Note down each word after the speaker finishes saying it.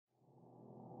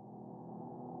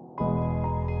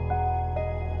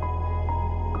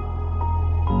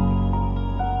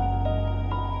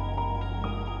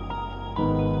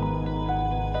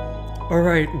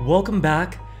Alright, welcome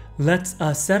back. Let's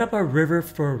set up our river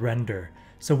for a render.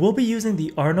 So we'll be using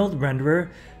the Arnold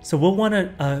renderer. So we'll want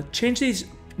to change these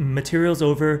materials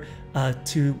over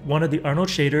to one of the Arnold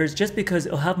shaders just because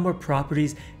it'll have more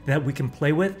properties that we can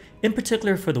play with, in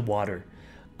particular for the water.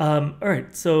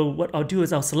 Alright, so what I'll do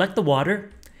is I'll select the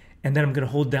water and then I'm going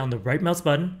to hold down the right mouse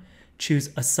button,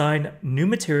 choose Assign New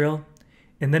Material,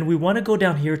 and then we want to go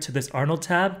down here to this Arnold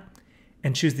tab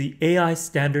and choose the AI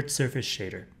Standard Surface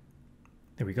Shader.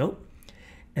 There we go.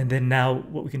 And then now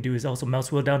what we can do is also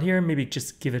mouse wheel down here, maybe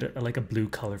just give it like a blue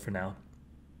color for now.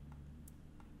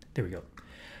 There we go.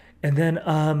 And then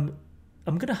I'm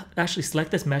gonna actually select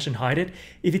this mesh and hide it.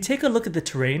 If you take a look at the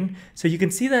terrain, so you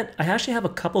can see that I actually have a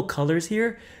couple colors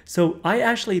here. So I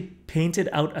actually painted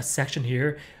out a section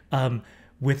here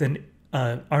with an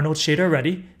Arnold shader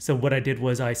already. So what I did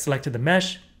was I selected the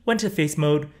mesh, went to face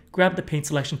mode, grabbed the paint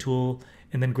selection tool,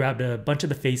 and then grabbed a bunch of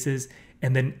the faces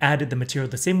and then added the material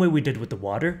the same way we did with the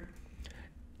water.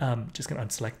 Just gonna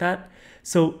unselect that.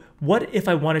 So what if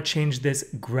I want to change this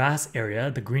grass area,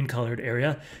 the green colored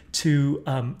area, to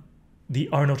the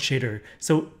Arnold shader?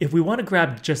 So if we want to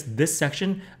grab just this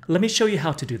section, let me show you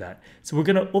how to do that. So we're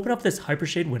gonna open up this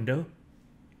Hypershade window.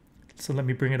 So let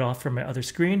me bring it off from my other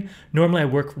screen. Normally I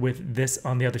work with this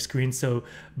on the other screen,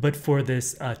 but for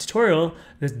this tutorial,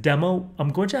 this demo, I'm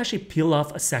going to actually peel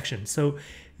off a section. So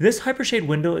this Hypershade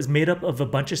window is made up of a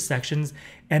bunch of sections,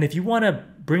 and if you want to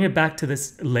bring it back to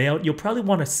this layout, you'll probably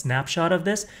want a snapshot of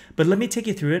this, but let me take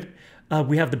you through it.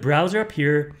 We have the browser up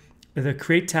here, the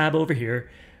Create tab over here,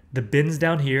 the bins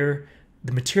down here,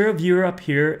 the material viewer up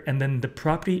here, and then the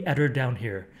property editor down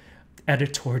here.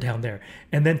 Editor down there.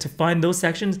 And then to find those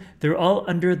sections, they're all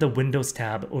under the Windows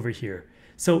tab over here.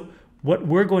 So what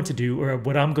we're going to do, or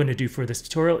what I'm going to do for this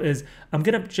tutorial, is I'm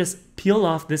going to just peel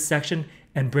off this section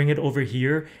and bring it over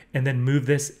here and then move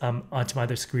this onto my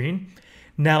other screen.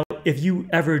 Now, if you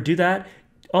ever do that,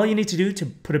 all you need to do to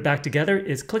put it back together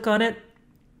is click on it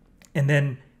and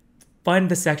then find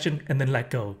the section and then let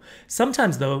go.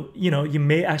 Sometimes though, you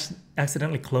may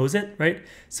accidentally close it, right?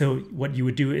 So what you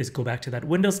would do is go back to that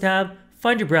Windows tab,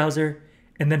 find your browser,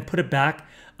 and then put it back.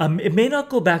 It may not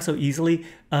go back so easily.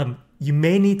 You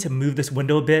may need to move this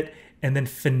window a bit and then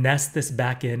finesse this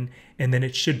back in, and then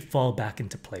it should fall back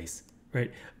into place,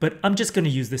 right? But I'm just gonna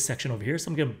use this section over here. So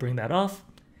I'm gonna bring that off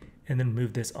and then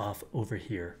move this off over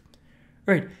here.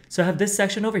 All right, so I have this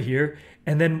section over here,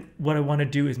 and then what I want to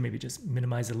do is maybe just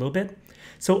minimize it a little bit.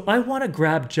 So I want to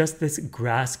grab just this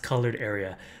grass colored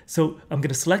area. So I'm going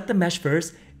to select the mesh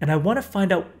first, and I want to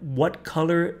find out what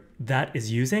color that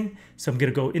is using. So I'm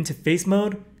going to go into face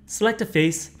mode, select a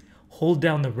face, hold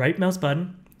down the right mouse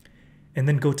button, and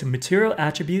then go to material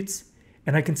attributes,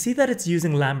 and I can see that it's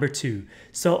using Lambert 2.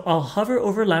 So I'll hover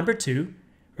over Lambert 2,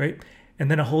 right? And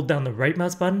then I'll hold down the right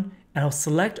mouse button and I'll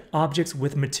select objects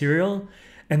with material,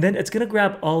 and then it's gonna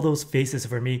grab all those faces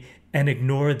for me and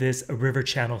ignore this river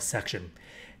channel section.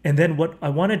 And then what I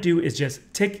wanna do is just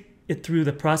take it through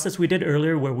the process we did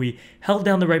earlier where we held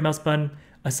down the right mouse button,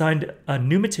 assigned a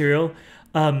new material,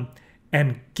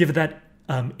 and give it that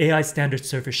AI Standard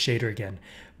Surface Shader again.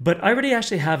 But I already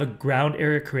actually have a ground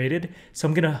area created, so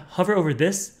I'm gonna hover over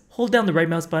this, hold down the right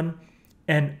mouse button,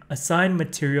 and assign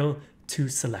material to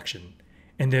selection.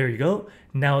 And there you go.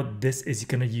 Now this is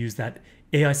going to use that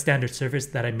AI standard surface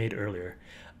that I made earlier.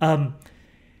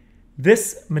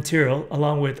 This material,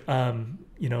 along with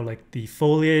like the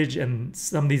foliage and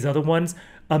some of these other ones,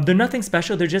 they're nothing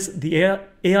special. They're just the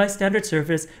AI standard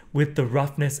surface with the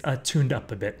roughness tuned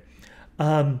up a bit.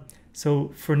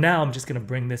 So for now, I'm just going to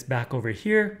bring this back over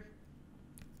here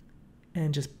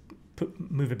and just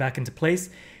move it back into place,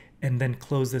 and then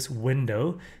close this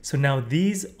window. So now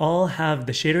these all have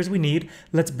the shaders we need.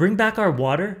 Let's bring back our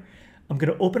water. I'm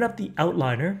gonna open up the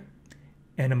outliner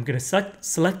and I'm gonna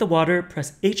select the water,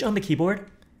 press H on the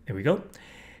keyboard. There we go.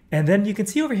 And then you can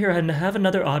see over here, I have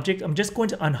another object. I'm just going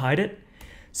to unhide it.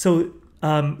 So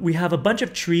we have a bunch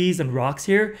of trees and rocks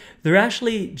here. They're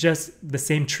actually just the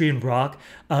same tree and rock,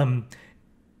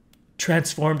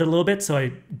 transformed a little bit. So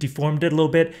I deformed it a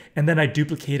little bit and then I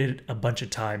duplicated it a bunch of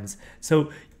times.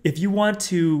 So if you want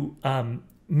to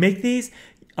make these,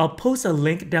 I'll post a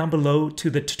link down below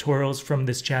to the tutorials from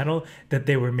this channel that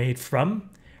they were made from,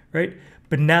 right?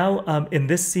 But now in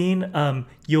this scene,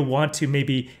 you'll want to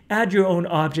maybe add your own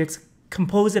objects,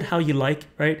 compose it how you like,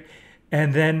 right?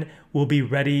 And then we'll be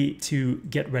ready to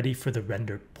get ready for the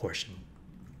render portion.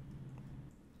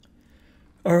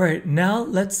 All right, now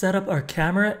let's set up our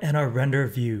camera and our render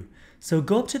view. So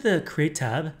go up to the Create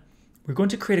tab. We're going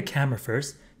to create a camera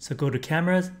first. So go to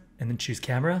Cameras and then choose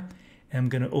Camera. And I'm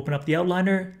going to open up the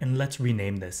outliner and let's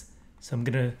rename this. So I'm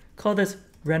going to call this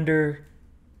render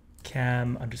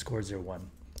cam underscore 01.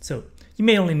 So you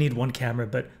may only need one camera,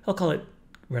 but I'll call it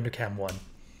render cam 1.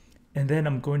 And then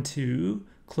I'm going to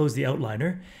close the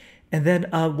outliner. And then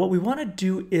what we want to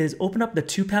do is open up the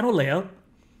 2-panel layout.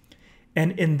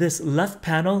 And in this left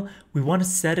panel, we want to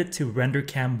set it to render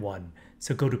cam 1.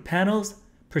 So go to panels,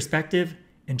 perspective,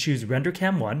 and choose render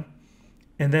cam 1.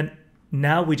 And then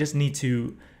now we just need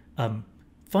to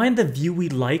find the view we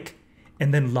like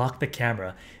and then lock the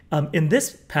camera. In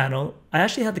this panel, I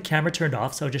actually have the camera turned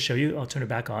off, so I'll just show you. I'll turn it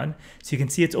back on. So you can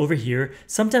see it's over here.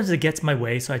 Sometimes it gets my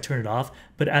way, so I turn it off.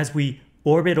 But as we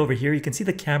orbit over here, you can see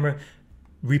the camera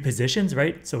repositions,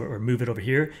 right? So, or move it over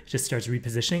here, it just starts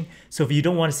repositioning. So if you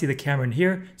don't want to see the camera in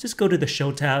here, just go to the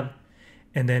show tab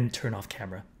and then turn off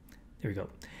camera. There we go.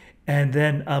 And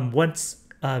then once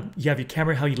you have your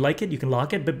camera how you like it, you can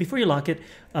lock it. But before you lock it,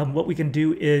 what we can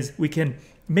do is we can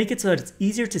make it so that it's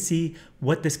easier to see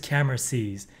what this camera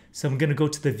sees. So I'm going to go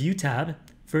to the View tab.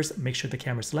 First, make sure the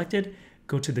camera is selected.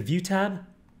 Go to the View tab.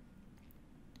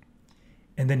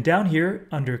 And then down here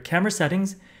under Camera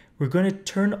Settings, we're going to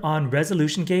turn on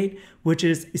Resolution Gate, which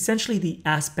is essentially the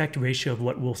aspect ratio of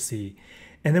what we'll see.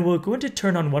 And then we're going to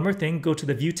turn on one more thing. Go to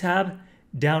the View tab.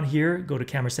 Down here, go to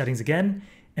Camera Settings again,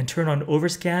 and turn on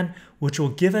Overscan, which will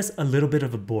give us a little bit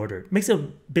of a border. Makes it a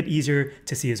bit easier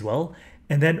to see as well.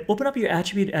 And then open up your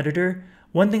attribute editor.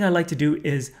 One thing I like to do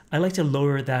is I like to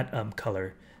lower that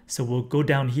color. So we'll go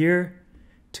down here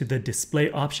to the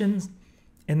display options,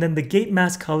 and then the gate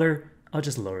mask color, I'll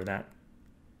just lower that.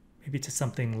 Maybe to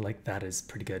something like that is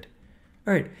pretty good.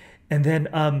 All right, and then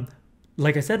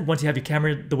like I said, once you have your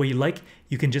camera the way you like,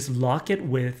 you can just lock it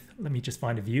with, let me just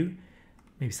find a view,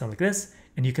 maybe something like this,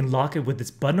 and you can lock it with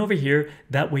this button over here.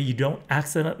 That way you don't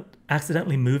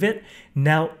accidentally move it.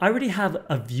 Now, I already have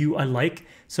a view I like,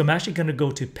 so I'm actually gonna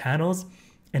go to Panels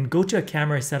and go to a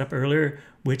camera I set up earlier,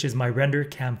 which is my Render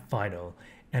Cam Final.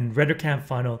 And Render Cam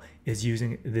Final is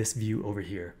using this view over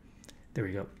here. There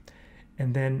we go.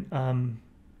 And then,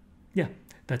 yeah,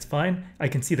 that's fine. I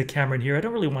can see the camera in here. I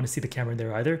don't really want to see the camera in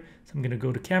there either. So I'm gonna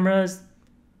go to Cameras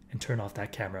and turn off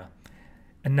that camera.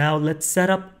 And now let's set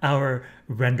up our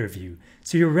render view.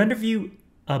 So your render view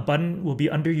button will be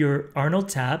under your Arnold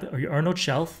tab or your Arnold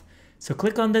shelf. So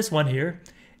click on this one here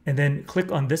and then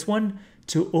click on this one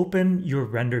to open your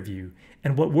render view.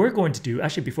 And what we're going to do,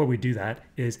 actually before we do that,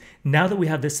 is now that we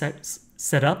have this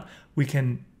set up, we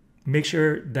can make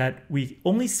sure that we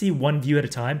only see one view at a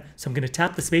time. So I'm going to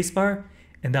tap the spacebar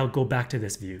and that'll go back to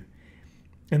this view.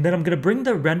 And then I'm going to bring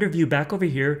the render view back over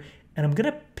here and I'm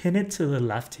going to pin it to the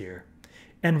left here.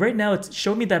 And right now it's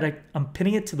showing me that I'm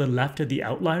pinning it to the left of the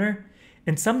outliner.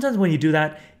 And sometimes when you do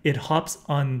that, it hops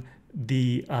on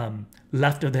the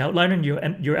left of the outliner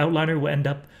and your outliner will end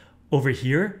up over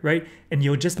here, right? And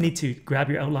you'll just need to grab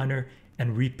your outliner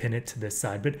and repin it to this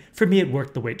side. But for me, it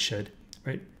worked the way it should,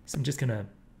 right? So I'm just gonna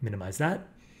minimize that.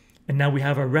 And now we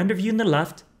have our render view in the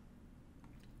left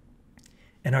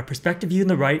and our perspective view in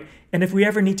the right. And if we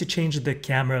ever need to change the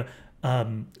camera,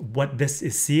 what this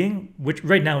is seeing, which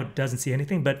right now it doesn't see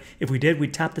anything, but if we did, we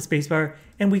tap the spacebar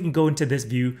and we can go into this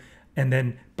view, and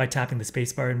then by tapping the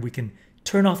spacebar and we can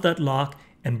turn off that lock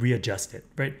and readjust it,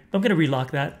 right? I'm gonna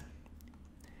relock that.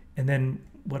 And then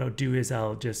what I'll do is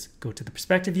I'll just go to the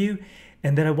perspective view,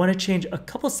 and then I wanna change a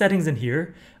couple settings in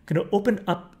here. I'm gonna open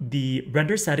up the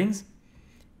render settings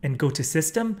and go to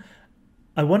system.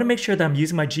 I wanna make sure that I'm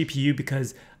using my GPU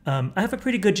because I have a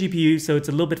pretty good GPU, so it's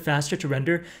a little bit faster to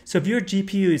render. So if your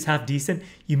GPU is half decent,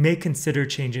 you may consider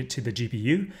changing it to the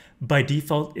GPU. By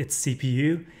default, it's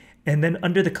CPU. And then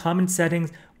under the common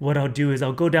settings, what I'll do is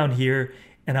I'll go down here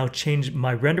and I'll change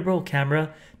my renderable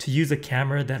camera to use a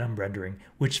camera that I'm rendering,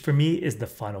 which for me is the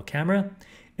final camera.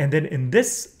 And then in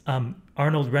this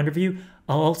Arnold render view,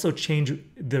 I'll also change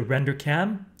the render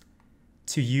cam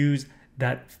to use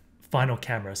that final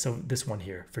camera. So this one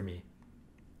here for me.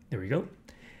 There we go.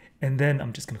 And then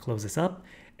I'm just gonna close this up.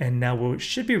 And now we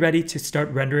should be ready to start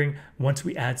rendering once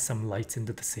we add some lights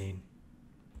into the scene.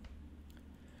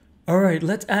 All right,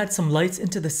 let's add some lights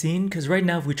into the scene because right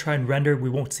now if we try and render,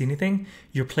 we won't see anything.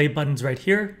 Your play button's right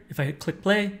here. If I click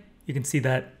play, you can see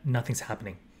that nothing's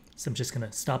happening. So I'm just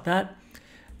gonna stop that.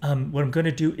 What I'm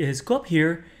gonna do is go up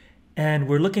here and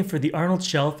we're looking for the Arnold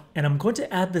shelf, and I'm going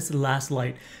to add this last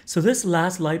light. So this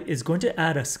last light is going to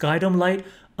add a sky dome light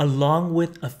along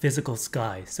with a physical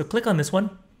sky. So click on this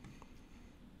one.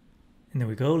 And there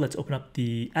we go. Let's open up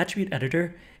the attribute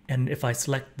editor. And if I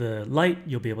select the light,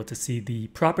 you'll be able to see the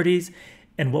properties.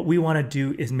 And what we want to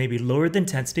do is maybe lower the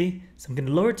intensity. So I'm going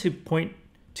to lower it to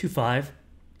 0.25.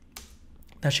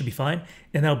 That should be fine.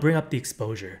 And I'll bring up the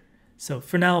exposure. So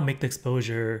for now, I'll make the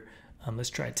exposure, let's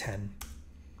try 10.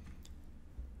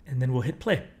 and then we'll hit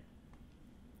play.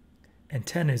 And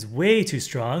 10 is way too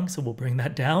strong, so we'll bring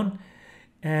that down,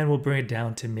 and we'll bring it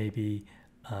down to maybe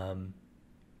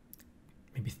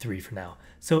 3 for now.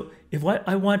 So if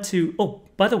I want to, oh,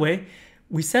 by the way,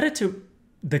 we set it to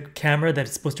the camera that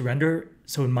it's supposed to render.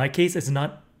 So in my case, it's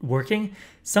not working.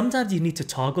 Sometimes you need to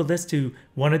toggle this to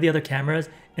one of the other cameras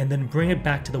and then bring it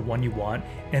back to the one you want,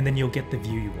 and then you'll get the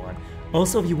view you want.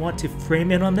 Also, if you want to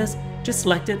frame in on this, just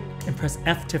select it and press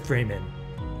F to frame in.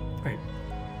 All right.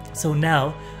 So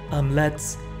now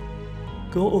let's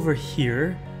go over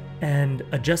here and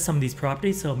adjust some of these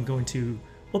properties. So I'm going to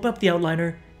open up the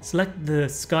outliner, select the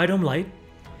sky dome light,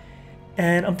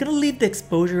 and I'm gonna leave the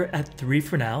exposure at 3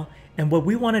 for now. And what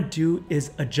we wanna do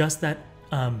is adjust that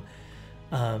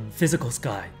physical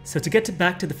sky. So to get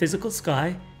back to the physical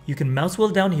sky, you can mouse wheel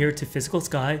down here to physical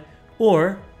sky,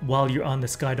 or while you're on the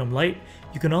sky dome light,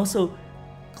 you can also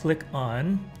click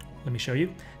on, let me show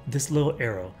you, this little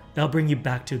arrow. That'll bring you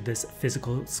back to this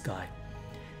physical sky.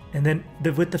 And then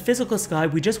with the physical sky,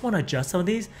 we just want to adjust some of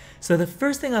these. So the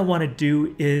first thing I want to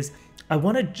do is I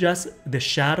want to adjust the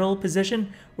shadow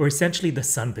position, or essentially the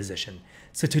sun position.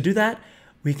 So to do that,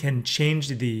 we can change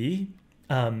the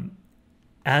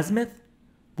azimuth,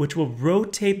 which will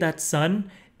rotate that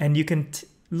sun, and you can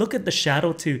look at the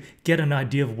shadow to get an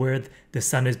idea of where the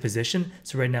sun is positioned.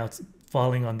 So right now it's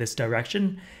falling on this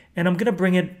direction, and I'm gonna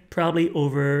bring it probably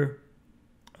over,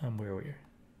 where are we?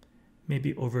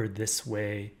 Maybe over this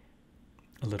way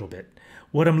a little bit.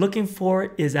 What I'm looking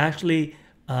for is actually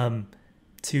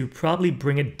to probably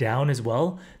bring it down as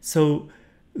well. So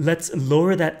let's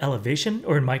lower that elevation,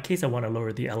 or in my case, I want to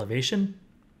lower the elevation,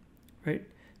 right?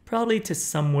 Probably to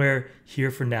somewhere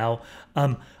here for now.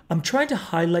 I'm trying to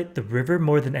highlight the river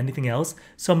more than anything else.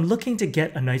 So I'm looking to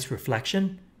get a nice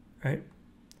reflection, right?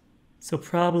 So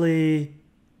probably,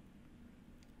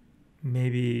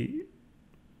 maybe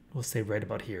we'll say right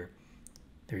about here.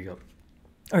 There you go.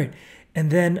 All right,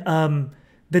 and then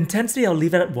the intensity, I'll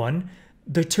leave it at 1.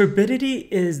 The turbidity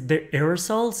is the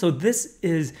aerosol. So this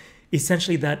is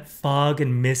essentially that fog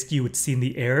and mist you would see in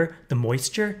the air, the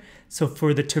moisture. So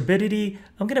for the turbidity,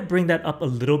 I'm gonna bring that up a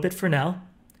little bit for now,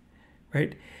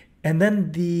 right? And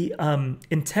then the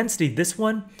intensity, this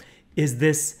one is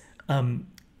this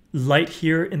light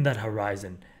here in that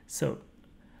horizon. So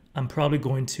I'm probably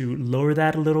going to lower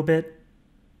that a little bit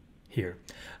here.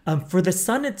 For the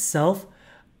sun itself,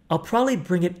 I'll probably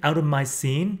bring it out of my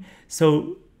scene.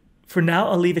 So for now,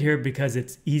 I'll leave it here because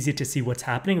it's easy to see what's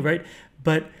happening, right?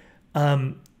 But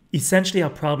essentially,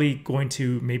 I'm probably going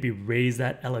to maybe raise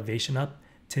that elevation up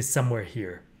to somewhere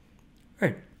here. All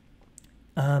right,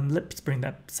 let's bring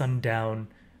that sun down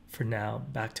for now,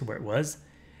 back to where it was.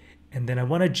 And then I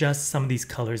want to adjust some of these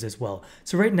colors as well.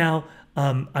 So right now,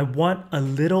 I want a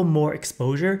little more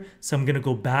exposure. So I'm gonna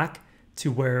go back to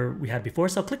where we had before.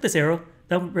 So I'll click this arrow.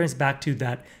 That brings back to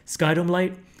that sky dome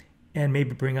light, and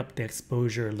maybe bring up the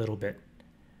exposure a little bit.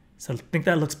 So I think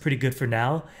that looks pretty good for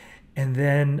now. And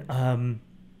then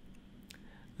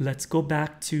let's go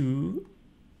back to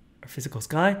our physical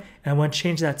sky, and I want to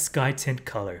change that sky tint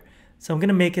color. So I'm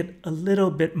gonna make it a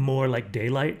little bit more like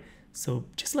daylight. So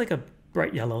just like a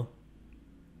bright yellow.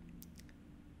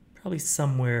 Probably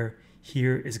somewhere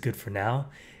here is good for now.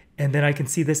 And then I can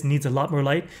see this needs a lot more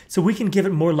light. So we can give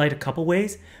it more light a couple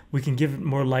ways. We can give it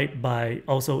more light by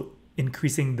also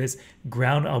increasing this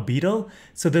ground albedo.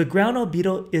 So the ground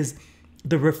albedo is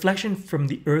the reflection from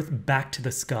the earth back to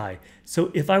the sky.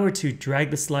 So if I were to drag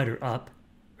the slider up,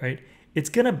 right, it's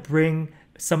gonna bring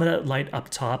some of that light up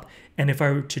top. And if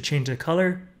I were to change the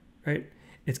color, right,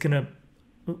 it's gonna,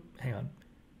 oh, hang on,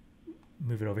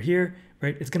 move it over here,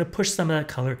 right? It's gonna push some of that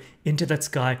color into that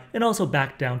sky and also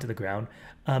back down to the ground.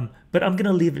 But I'm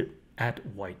gonna leave it at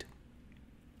white.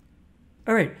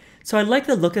 All right, so I like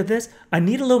the look of this. I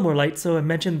need a little more light, so I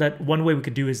mentioned that one way we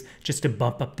could do is just to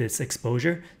bump up this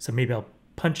exposure. So maybe I'll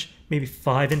punch maybe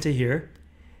 5 into here,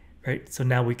 right? So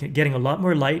now we can getting a lot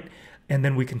more light, and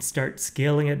then we can start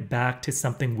scaling it back to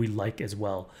something we like as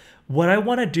well. What I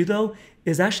wanna do though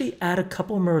is actually add a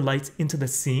couple more lights into the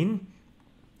scene.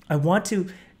 I want to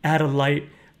add a light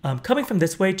coming from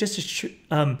this way just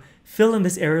to fill in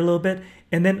this area a little bit,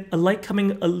 and then a light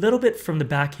coming a little bit from the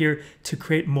back here to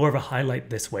create more of a highlight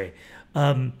this way.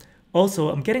 Also,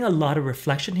 I'm getting a lot of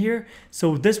reflection here,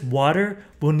 so this water,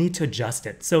 we'll need to adjust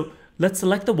it. So let's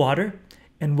select the water,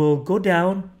 and we'll go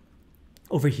down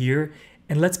over here,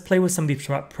 and let's play with some of these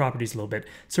properties a little bit.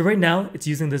 So right now, it's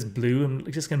using this blue.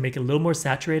 I'm just gonna make it a little more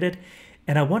saturated,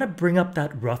 and I wanna bring up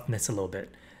that roughness a little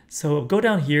bit. So I'll go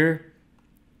down here,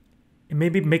 and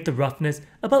maybe make the roughness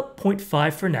about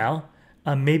 0.5 for now,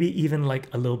 maybe even like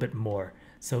a little bit more.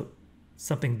 So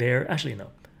something there, actually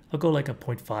no, I'll go like a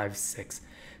 0.56.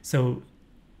 So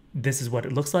this is what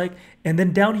it looks like. And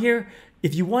then down here,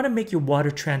 if you want to make your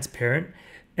water transparent,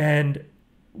 and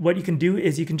what you can do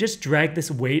is you can just drag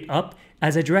this weight up.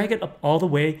 As I drag it up all the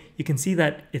way, you can see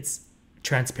that it's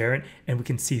transparent and we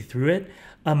can see through it.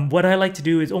 What I like to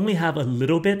do is only have a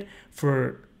little bit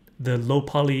for the low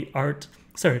poly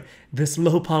this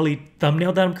low poly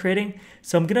thumbnail that I'm creating.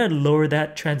 So I'm gonna lower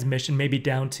that transmission maybe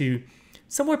down to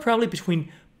somewhere probably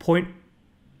between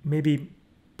maybe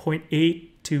 0.8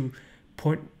 to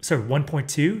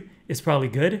 1.2 is probably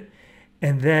good.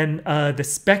 And then the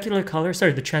specular color,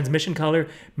 the transmission color,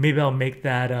 maybe I'll make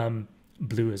that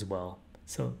blue as well.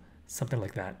 So something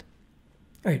like that.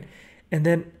 All right, and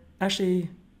then actually,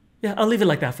 yeah, I'll leave it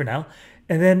like that for now.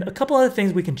 And then a couple other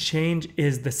things we can change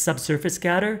is the subsurface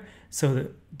scatter. So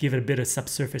give it a bit of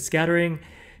subsurface scattering,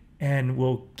 and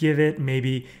we'll give it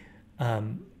maybe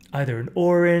either an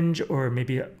orange or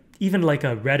maybe even like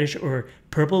a reddish or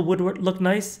purple would look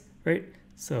nice, right?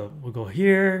 So we'll go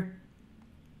here.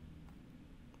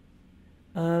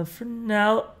 For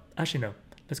now, actually no,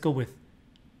 let's go with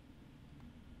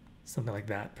something like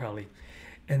that probably.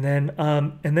 And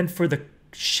then for the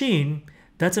sheen,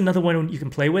 that's another one you can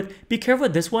play with. Be careful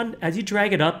with this one. As you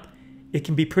drag it up, it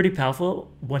can be pretty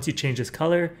powerful once you change this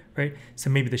color, right? So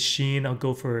maybe the sheen, I'll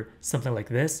go for something like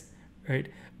this, right?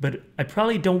 But I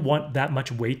probably don't want that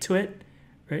much weight to it,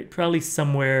 right? Probably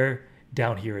somewhere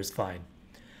down here is fine.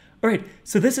 All right,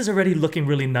 so this is already looking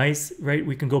really nice, right?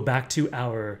 We can go back to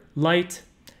our light.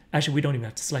 Actually, we don't even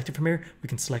have to select it from here. We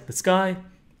can select the sky.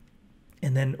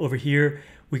 And then over here,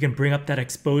 we can bring up that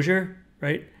exposure,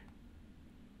 right?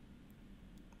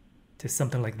 To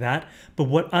something like that. But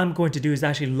what I'm going to do is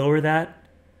actually lower that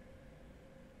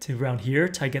to around here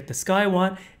till I get the sky I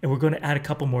want, and we're going to add a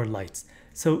couple more lights.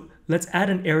 So let's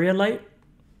add an area light.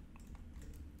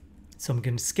 So I'm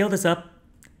going to scale this up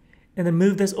and then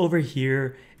move this over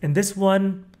here. And this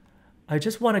one, I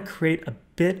just want to create a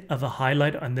bit of a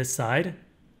highlight on this side.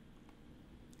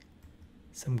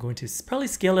 So I'm going to probably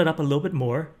scale it up a little bit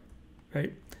more,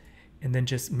 right? And then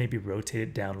just maybe rotate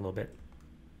it down a little bit.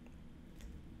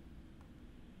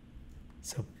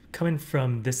 So coming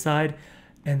from this side,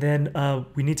 and then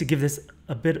we need to give this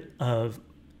a bit of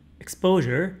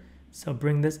exposure. So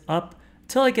bring this up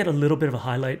until I get a little bit of a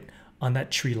highlight on that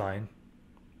tree line.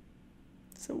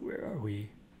 So where are we?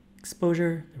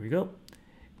 Exposure, there we go.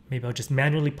 Maybe I'll just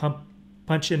manually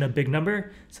punch in a big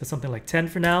number. So something like 10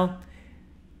 for now.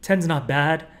 10's not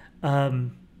bad.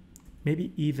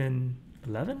 Maybe even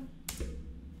 11.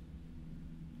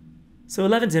 So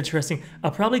 11's interesting.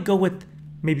 I'll probably go with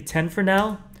maybe 10 for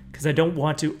now because I don't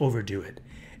want to overdo it.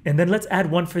 And then let's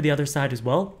add one for the other side as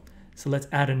well. So let's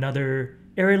add another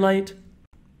area light.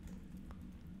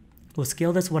 We'll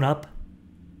scale this one up.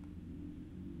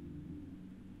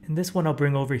 And this one I'll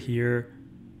bring over here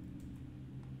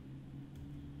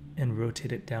and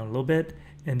rotate it down a little bit.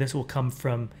 And this will come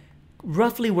from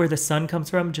roughly where the sun comes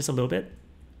from, just a little bit.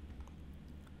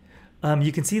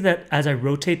 You can see that as I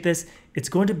rotate this, it's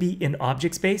going to be in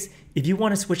object space. If you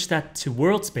want to switch that to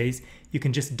world space, you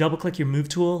can just double click your move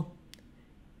tool.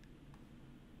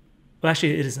 Well,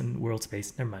 actually it is in world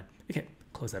space, never mind. Okay,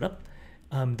 close that up.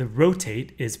 The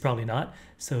rotate is probably not.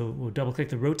 So we'll double click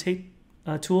the rotate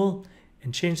tool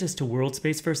and change this to world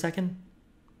space for a second.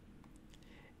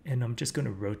 And I'm just going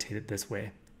to rotate it this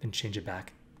way and change it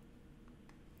back.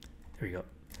 There we go.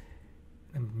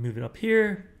 And move it up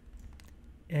here.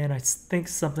 And I think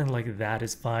something like that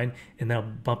is fine. And then I'll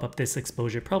bump up this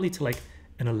exposure probably to like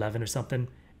an 11 or something,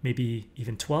 maybe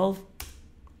even 12.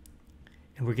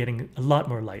 And we're getting a lot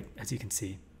more light, as you can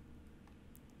see.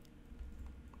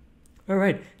 All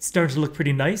right, it's starting to look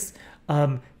pretty nice.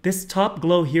 This top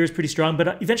glow here is pretty strong,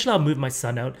 but eventually I'll move my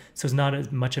sun out, so it's not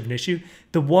as much of an issue.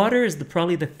 The water is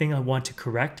probably the thing I want to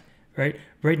correct, right?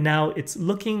 Right now it's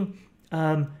looking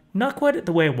not quite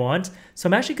the way I want. So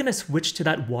I'm actually gonna switch to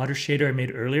that water shader I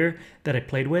made earlier that I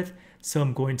played with. So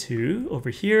I'm going to, over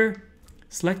here,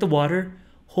 select the water,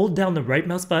 hold down the right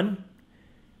mouse button,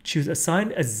 choose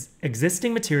assign as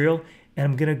existing material, and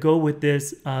I'm gonna go with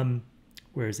this,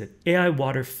 where is it? AI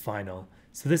water final.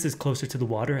 So this is closer to the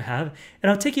water I have.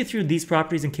 And I'll take you through these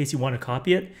properties in case you want to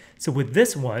copy it. So with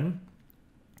this one,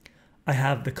 I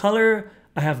have the color,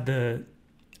 I have the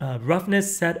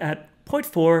roughness set at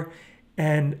 0.4,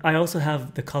 and I also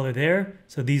have the color there.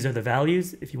 So these are the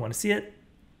values if you want to see it.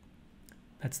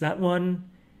 That's that one,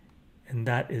 and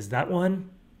that is that one.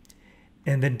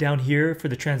 And then down here for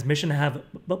the transmission, I have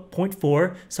about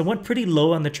 0.4. So I went pretty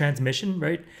low on the transmission,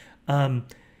 right?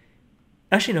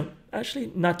 Actually, no, actually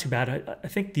not too bad. I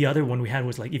think the other one we had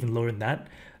was like even lower than that.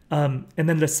 And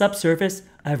then the subsurface,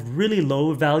 I have really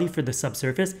low value for the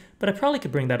subsurface, but I probably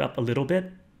could bring that up a little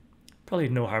bit. Probably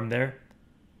no harm there.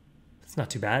 It's not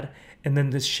too bad. And then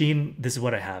the sheen, this is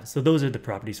what I have. So those are the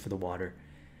properties for the water.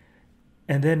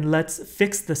 And then let's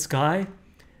fix the sky.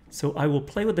 So I will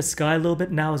play with the sky a little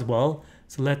bit now as well.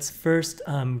 So let's first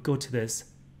go to this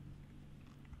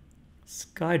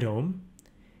sky dome.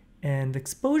 And the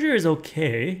exposure is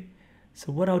okay.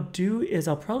 So what I'll do is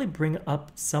I'll probably bring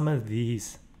up some of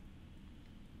these.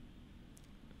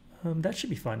 That should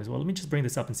be fine as well. Let me just bring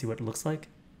this up and see what it looks like.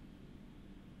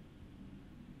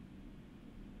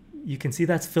 You can see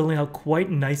that's filling out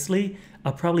quite nicely.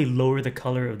 I'll probably lower the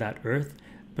color of that earth,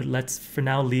 but let's for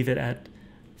now leave it at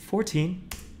 14.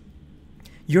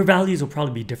 Your values will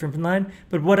probably be different from mine,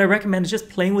 but what I recommend is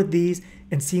just playing with these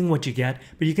and seeing what you get.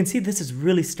 But you can see this is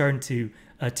really starting to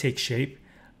take shape.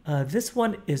 This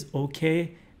one is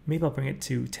okay. Maybe I'll bring it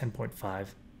to 10.5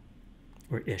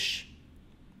 or ish.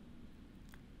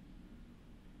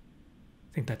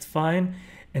 I think that's fine.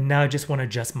 And now I just want to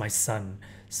adjust my sun.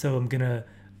 So I'm gonna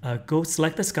go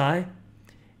select the sky,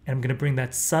 and I'm gonna bring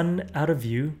that sun out of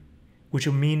view, which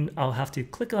will mean I'll have to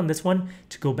click on this one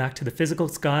to go back to the physical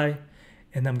sky.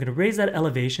 And I'm gonna raise that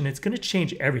elevation. It's gonna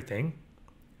change everything.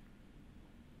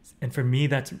 And for me,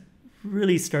 that's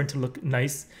really starting to look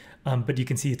nice. But you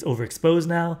can see it's overexposed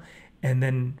now. And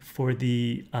then for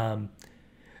the,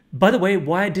 by the way,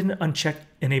 why I didn't uncheck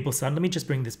enable sun, let me just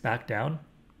bring this back down,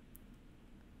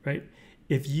 right?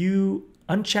 If you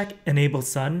uncheck enable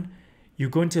sun, you're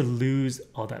going to lose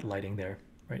all that lighting there,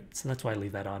 right? So that's why I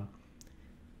leave that on.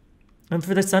 And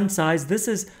for the sun size, this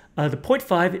is, the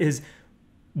 0.5 is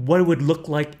what it would look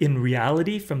like in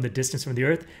reality from the distance from the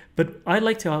earth. But I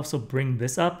like to also bring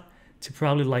this up to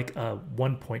probably like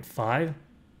 1.5,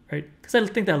 right? Because I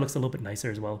think that looks a little bit nicer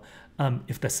as well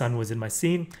if the sun was in my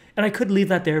scene. And I could leave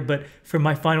that there, but for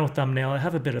my final thumbnail, I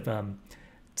have a bit of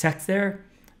text there.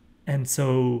 And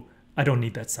so I don't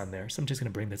need that sun there. So I'm just gonna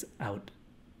bring this out.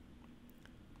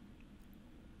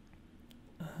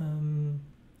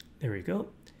 There we go.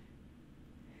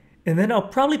 And then I'll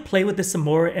probably play with this some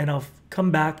more, and I'll come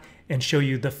back and show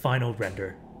you the final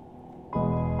render.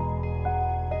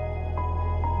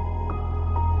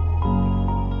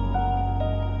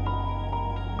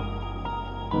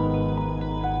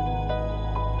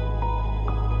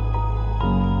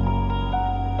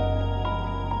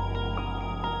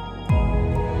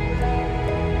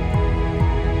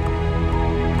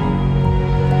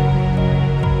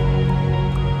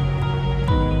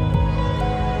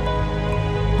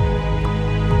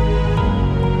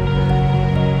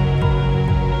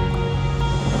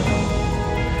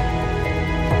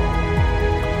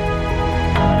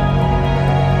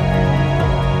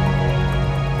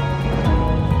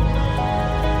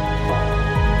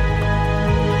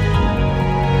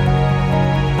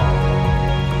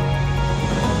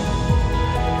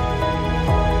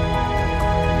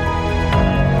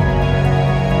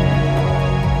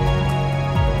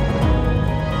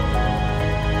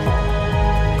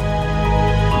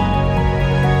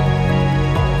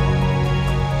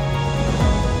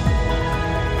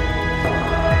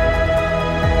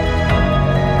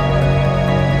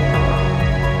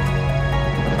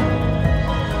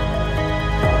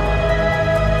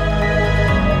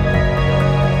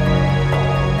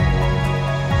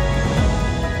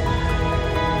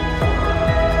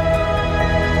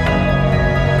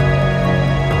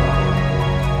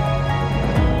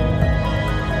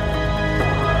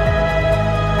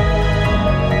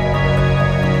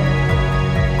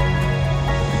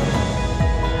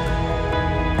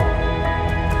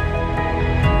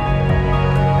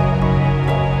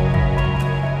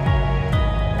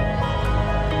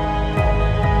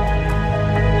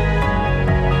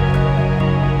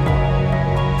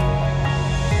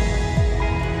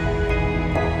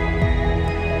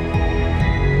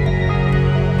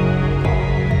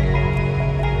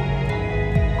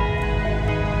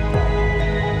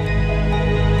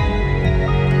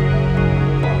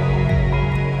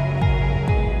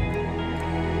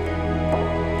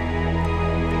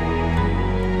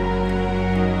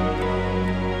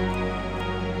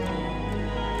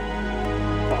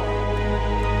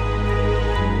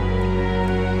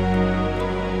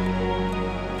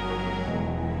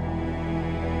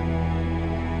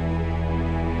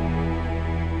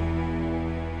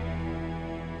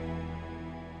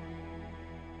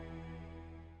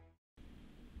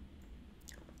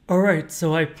 All right,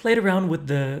 so I played around with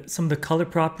some of the color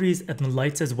properties and the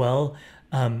lights as well,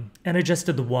 and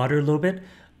adjusted the water a little bit.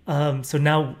 So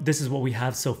now this is what we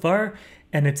have so far,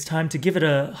 and it's time to give it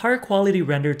a higher quality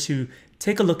render to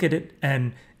take a look at it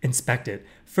and inspect it.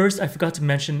 First, I forgot to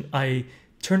mention I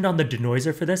turned on the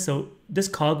denoiser for this. So this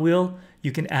cogwheel,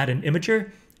 you can add an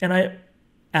imager, and I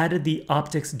added the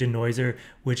optics denoiser,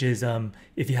 which is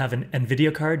if you have an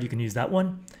NVIDIA card, you can use that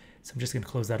one. So I'm just going to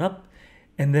close that up.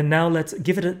 And then now let's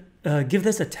give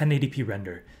this a 1080p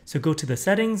render. So go to the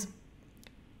settings,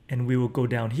 and we will go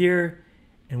down here,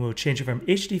 and we'll change it from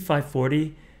HD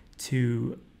 540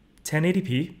 to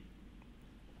 1080p.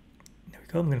 There we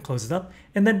go. I'm going to close this up,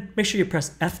 and then make sure you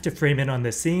press F to frame in on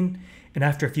this scene. And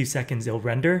after a few seconds, it'll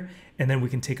render, and then we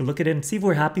can take a look at it and see if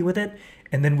we're happy with it.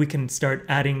 And then we can start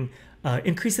adding,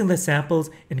 increasing the samples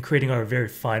and creating our very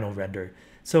final render.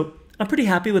 So I'm pretty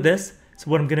happy with this.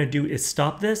 So what I'm going to do is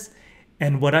stop this.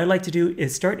 And what I like to do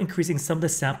is start increasing some of the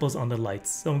samples on the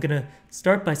lights. So I'm going to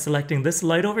start by selecting this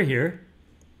light over here.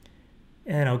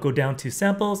 And I'll go down to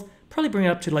samples, probably bring it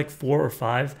up to like 4 or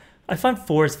 5. I find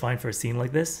 4 is fine for a scene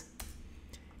like this.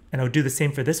 And I'll do the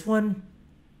same for this one.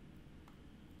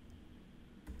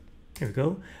 Here we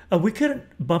go. We could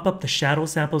bump up the shadow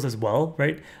samples as well,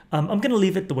 right? I'm going to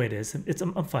leave it the way it is.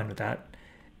 I'm fine with that.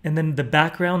 And then the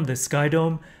background, the sky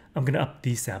dome, I'm going to up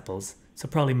these samples. So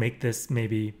probably make this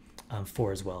maybe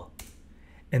 4 as well.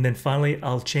 And then finally,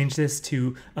 I'll change this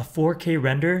to a 4K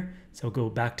render. So I'll go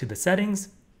back to the settings.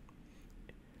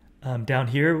 Down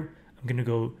here, I'm going to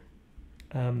go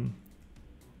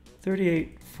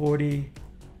 3840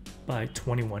 by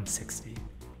 2160.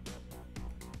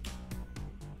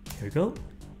 There we go.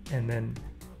 And then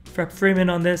frame in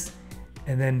on this.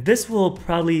 And then this will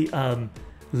probably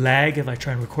lag if I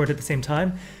try and record at the same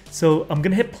time. So I'm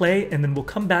gonna hit play, and then we'll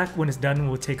come back when it's done and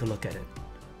we'll take a look at it.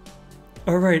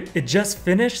 All right, it just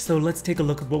finished. So let's take a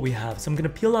look at what we have. So I'm gonna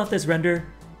peel off this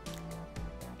render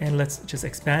and let's just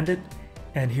expand it.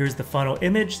 And here's the final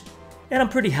image. And I'm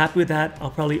pretty happy with that. I'll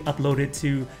probably upload it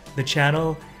to the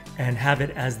channel and have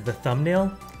it as the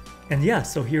thumbnail. And yeah,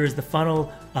 so here is the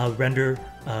final render,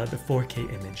 the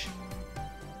 4K image.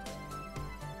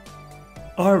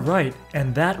 All right,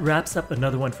 and that wraps up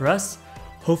another one for us.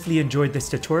 Hopefully you enjoyed this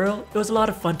tutorial. It was a lot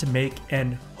of fun to make,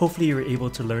 and hopefully you were able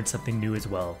to learn something new as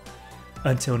well.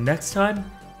 Until next time,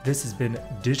 this has been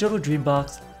Digital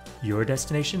Dreambox, your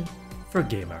destination for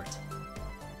game art.